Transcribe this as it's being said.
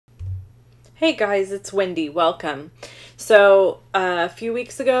Hey guys, it's Wendy. Welcome. So a few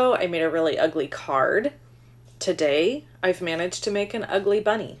weeks ago, I made a really ugly card. Today, I've managed to make an ugly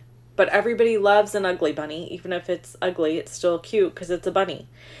bunny. But everybody loves an ugly bunny. Even if it's ugly, it's still cute because it's a bunny.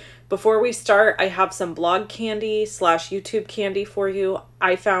 Before we start, I have some blog candy / YouTube candy for you.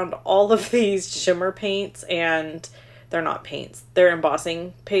 I found all of these shimmer paints, and they're not paints. They're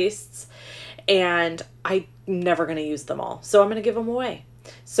embossing pastes. And I'm never going to use them all. So I'm going to give them away.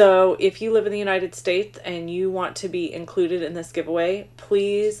 So if you live in the United States and you want to be included in this giveaway,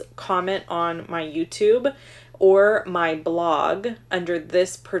 please comment on my YouTube or my blog under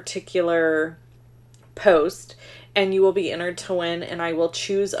this particular post, and you will be entered to win, and I will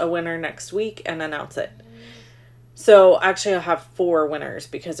choose a winner next week and announce it. So actually I'll have 4 winners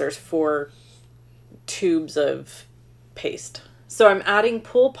because there's 4 tubes of paste. So I'm adding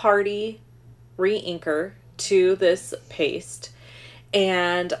Pool Party re-inker to this paste.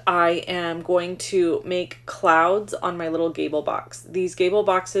 And I am going to make clouds on my little gable box. These gable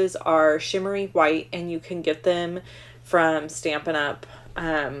boxes are shimmery white, and you can get them from Stampin' Up.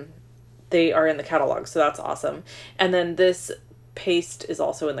 They are in the catalog, so that's awesome. And then this paste is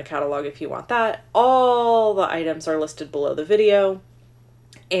also in the catalog if you want that. All the items are listed below the video.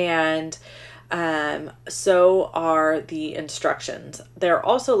 And so are the instructions. They're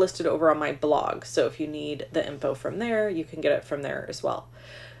also listed over on my blog. So if you need the info from there, you can get it from there as well.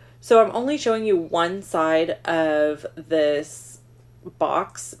 So I'm only showing you one side of this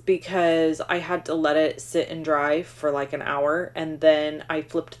box because I had to let it sit and dry for like an hour, and then I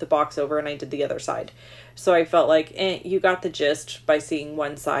flipped the box over and I did the other side. So I felt like you got the gist by seeing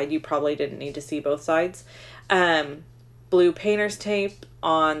one side. You probably didn't need to see both sides. Blue painter's tape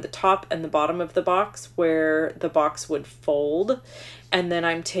on the top and the bottom of the box where the box would fold. And then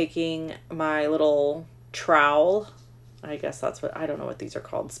I'm taking my little trowel, I guess that's what, I don't know what these are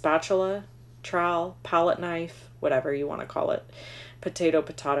called, spatula, trowel, palette knife, whatever you want to call it, potato,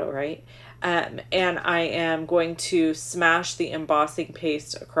 right? And I am going to smash the embossing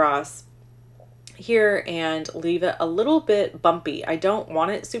paste across here and leave it a little bit bumpy. I don't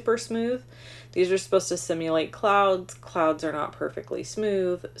want it super smooth. These are supposed to simulate clouds. Clouds are not perfectly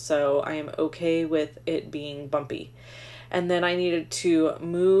smooth, so I am okay with it being bumpy. And then I needed to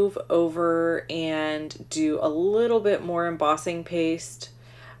move over and do a little bit more embossing paste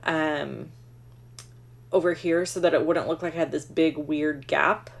over here so that it wouldn't look like I had this big weird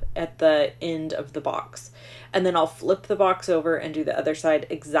gap at the end of the box. And then I'll flip the box over and do the other side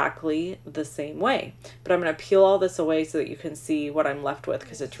exactly the same way. But I'm going to peel all this away so that you can see what I'm left with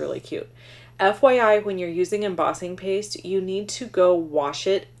because it's really cute. FYI, when you're using embossing paste, you need to go wash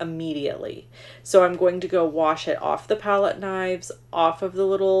it immediately. So I'm going to go wash it off the palette knives, off of the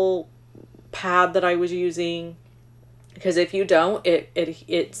little pad that I was using, because if you don't,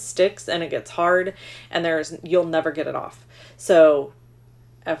 it sticks and it gets hard, and you'll never get it off. So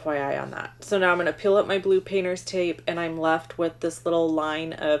FYI on that. So now I'm going to peel up my blue painter's tape, and I'm left with this little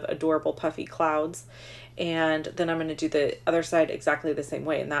line of adorable puffy clouds. And then I'm going to do the other side exactly the same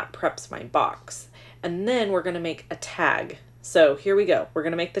way, and that preps my box. And then we're going to make a tag. So here we go. We're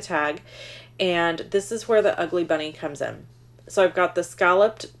going to make the tag, and this is where the ugly bunny comes in. So I've got the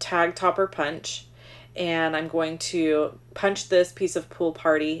scalloped tag topper punch, and I'm going to punch this piece of Pool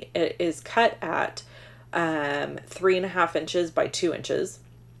Party. It is cut at 3.5 inches by 2 inches.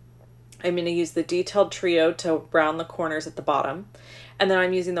 I'm going to use the detailed trio to round the corners at the bottom. And then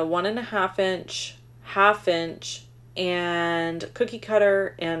I'm using the 1.5 inch, 1/2 inch, and cookie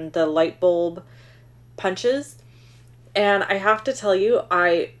cutter and the light bulb punches. And I have to tell you,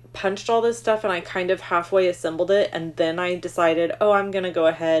 I punched all this stuff and I kind of halfway assembled it, and then I decided, oh, I'm going to go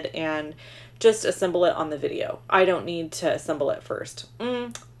ahead and just assemble it on the video. I don't need to assemble it first.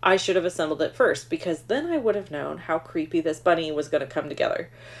 I should have assembled it first, because then I would have known how creepy this bunny was going to come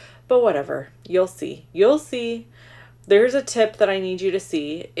together. But whatever, you'll see. You'll see. There's a tip that I need you to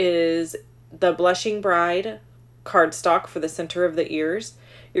see is the Blushing Bride cardstock for the center of the ears.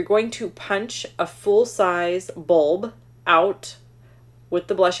 You're going to punch a full-size bulb out with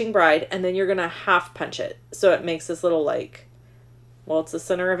the Blushing Bride, and then you're going to half punch it. So it makes this little, like, well, it's the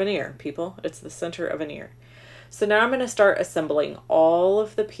center of an ear, people. It's the center of an ear. So now I'm going to start assembling all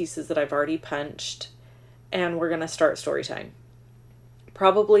of the pieces that I've already punched, and we're going to start story time.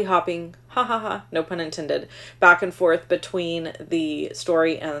 Probably hopping, no pun intended, back and forth between the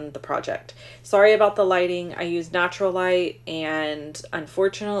story and the project. Sorry about the lighting. I used natural light, and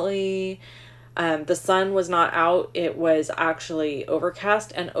unfortunately, the sun was not out. It was actually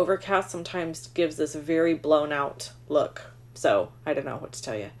overcast, and overcast sometimes gives this very blown out look. So I don't know what to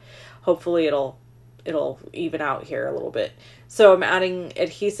tell you. Hopefully it'll it'll even out here a little bit. So I'm adding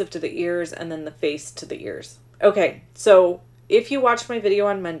adhesive to the ears and then the face to the ears. Okay, so if you watched my video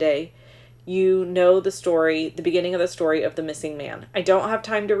on Monday, you know the story, the beginning of the story of the missing man. I don't have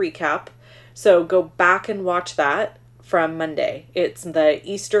time to recap, so go back and watch that from Monday. It's the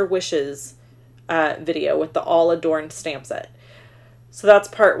Easter Wishes video with the all adorned stamp set. So that's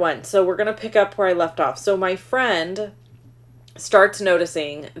part one. So we're going to pick up where I left off. So my friend starts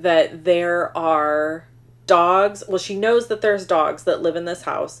noticing that there are dogs. Well, she knows that there's dogs that live in this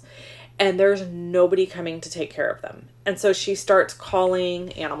house and there's nobody coming to take care of them. And so she starts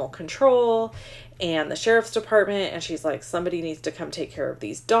calling animal control and the sheriff's department, and she's like, somebody needs to come take care of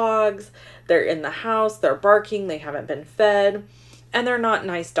these dogs. They're in the house, they're barking, they haven't been fed, and they're not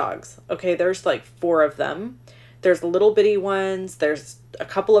nice dogs. Okay, there's like 4 of them. There's little bitty ones, there's a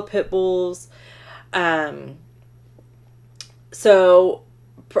couple of pit bulls. So,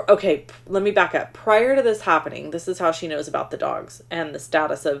 okay, let me back up. Prior to this happening, this is how she knows about the dogs and the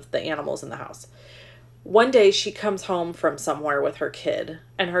status of the animals in the house. One day she comes home from somewhere with her kid,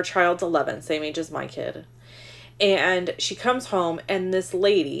 and her child's 11, same age as my kid. And she comes home, and this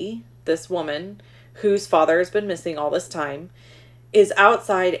lady, this woman, whose father has been missing all this time, is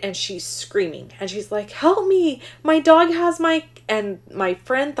outside, and she's screaming. And she's like, help me, my dog has my... And my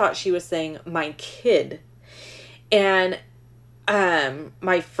friend thought she was saying, my kid. And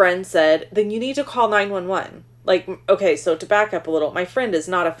my friend said, then you need to call 911. Like, okay, so to back up a little, my friend is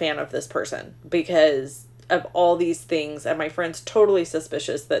not a fan of this person because of all these things, and my friend's totally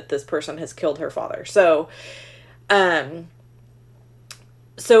suspicious that this person has killed her father. So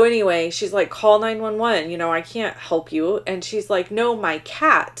anyway, she's like, call 911, you know, I can't help you. And she's like, no, my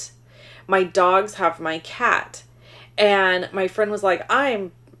cat. My dogs have my cat. And my friend was like,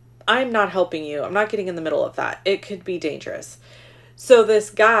 I'm not helping you. I'm not getting in the middle of that. It could be dangerous. So this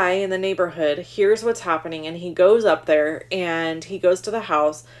guy in the neighborhood hears what's happening, and he goes up there and he goes to the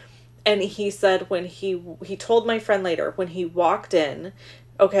house, and he said when he told my friend later, when he walked in,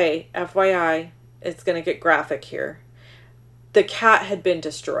 okay, FYI, it's going to get graphic here. The cat had been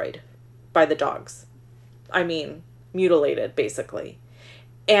destroyed by the dogs. I mean, mutilated, basically.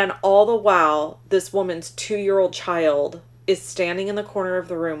 And all the while, this woman's 2-year-old child is standing in the corner of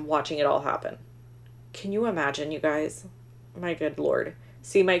the room watching it all happen. Can you imagine, you guys? My good Lord.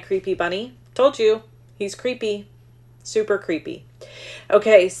 See my creepy bunny? Told you. He's creepy. Super creepy.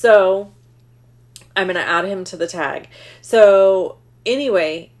 Okay, so I'm going to add him to the tag. So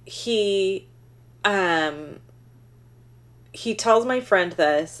anyway, he tells my friend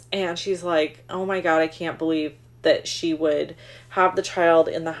this, and she's like, oh my God, I can't believe that she would have the child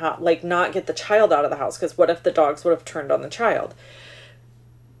in the house, like not get the child out of the house, because what if the dogs would have turned on the child?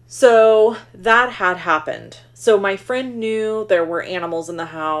 So that had happened. So my friend knew there were animals in the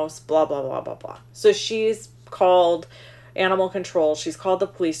house, blah, blah, blah, blah, blah. So she's called animal control. She's called the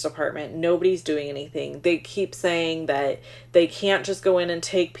police department. Nobody's doing anything. They keep saying that they can't just go in and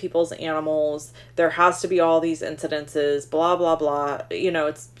take people's animals. There has to be all these incidences, blah, blah, blah. You know,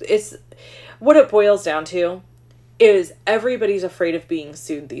 it's what it boils down to is everybody's afraid of being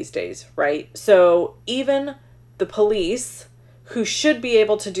sued these days, right? So even the police, who should be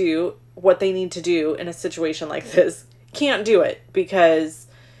able to do what they need to do in a situation like this, can't do it because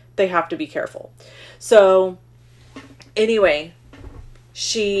they have to be careful. So anyway,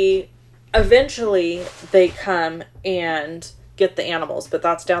 eventually they come and get the animals, but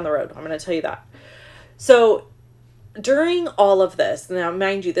that's down the road. I'm going to tell you that. So during all of this, now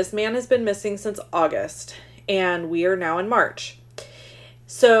mind you, this man has been missing since August, and we are now in March.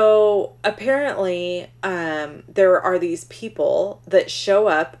 So apparently, there are these people that show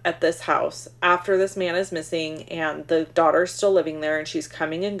up at this house after this man is missing, and the daughter's still living there, and she's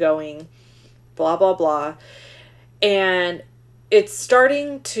coming and going, blah, blah, blah. And it's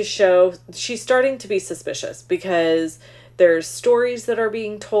starting to show, she's starting to be suspicious because there's stories that are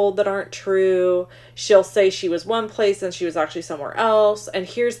being told that aren't true. She'll say she was one place and she was actually somewhere else. And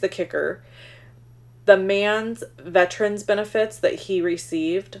here's the kicker. The man's veterans benefits that he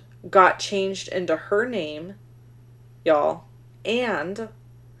received got changed into her name, y'all, and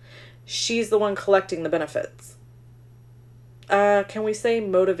she's the one collecting the benefits. Can we say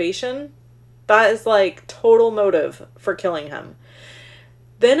motivation? That is like total motive for killing him.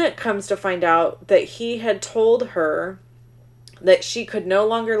 Then it comes to find out that he had told her that she could no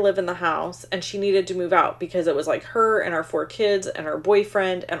longer live in the house and she needed to move out because it was like her and her 4 kids and her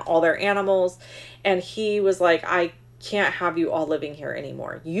boyfriend and all their animals. And he was like, I can't have you all living here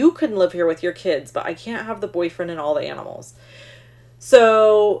anymore. You can live here with your kids, but I can't have the boyfriend and all the animals.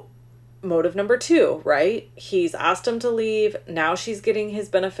 So motive number 2, right? He's asked him to leave. Now she's getting his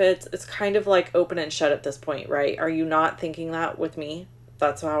benefits. It's kind of like open and shut at this point, right? Are you not thinking that with me?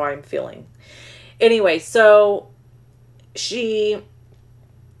 That's how I'm feeling. Anyway, so she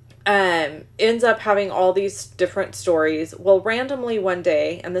ends up having all these different stories. Well, randomly one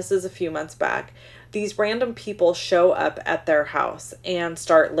day, and this is a few months back, these random people show up at their house and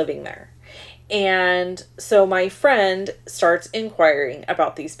start living there. And so my friend starts inquiring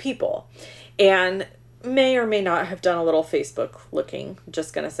about these people and may or may not have done a little Facebook looking,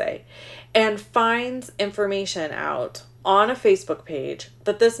 just gonna say, and finds information out on a Facebook page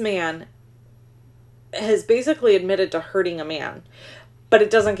that this man has basically admitted to hurting a man, but it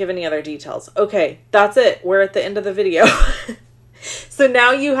doesn't give any other details. Okay, that's it. We're at the end of the video. So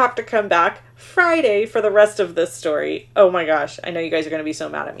now you have to come back Friday for the rest of this story. Oh my gosh, I know you guys are going to be so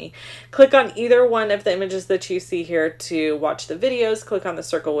mad at me. Click on either one of the images that you see here to watch the videos. Click on the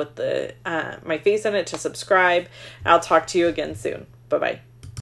circle with the my face in it to subscribe. I'll talk to you again soon. Bye-bye.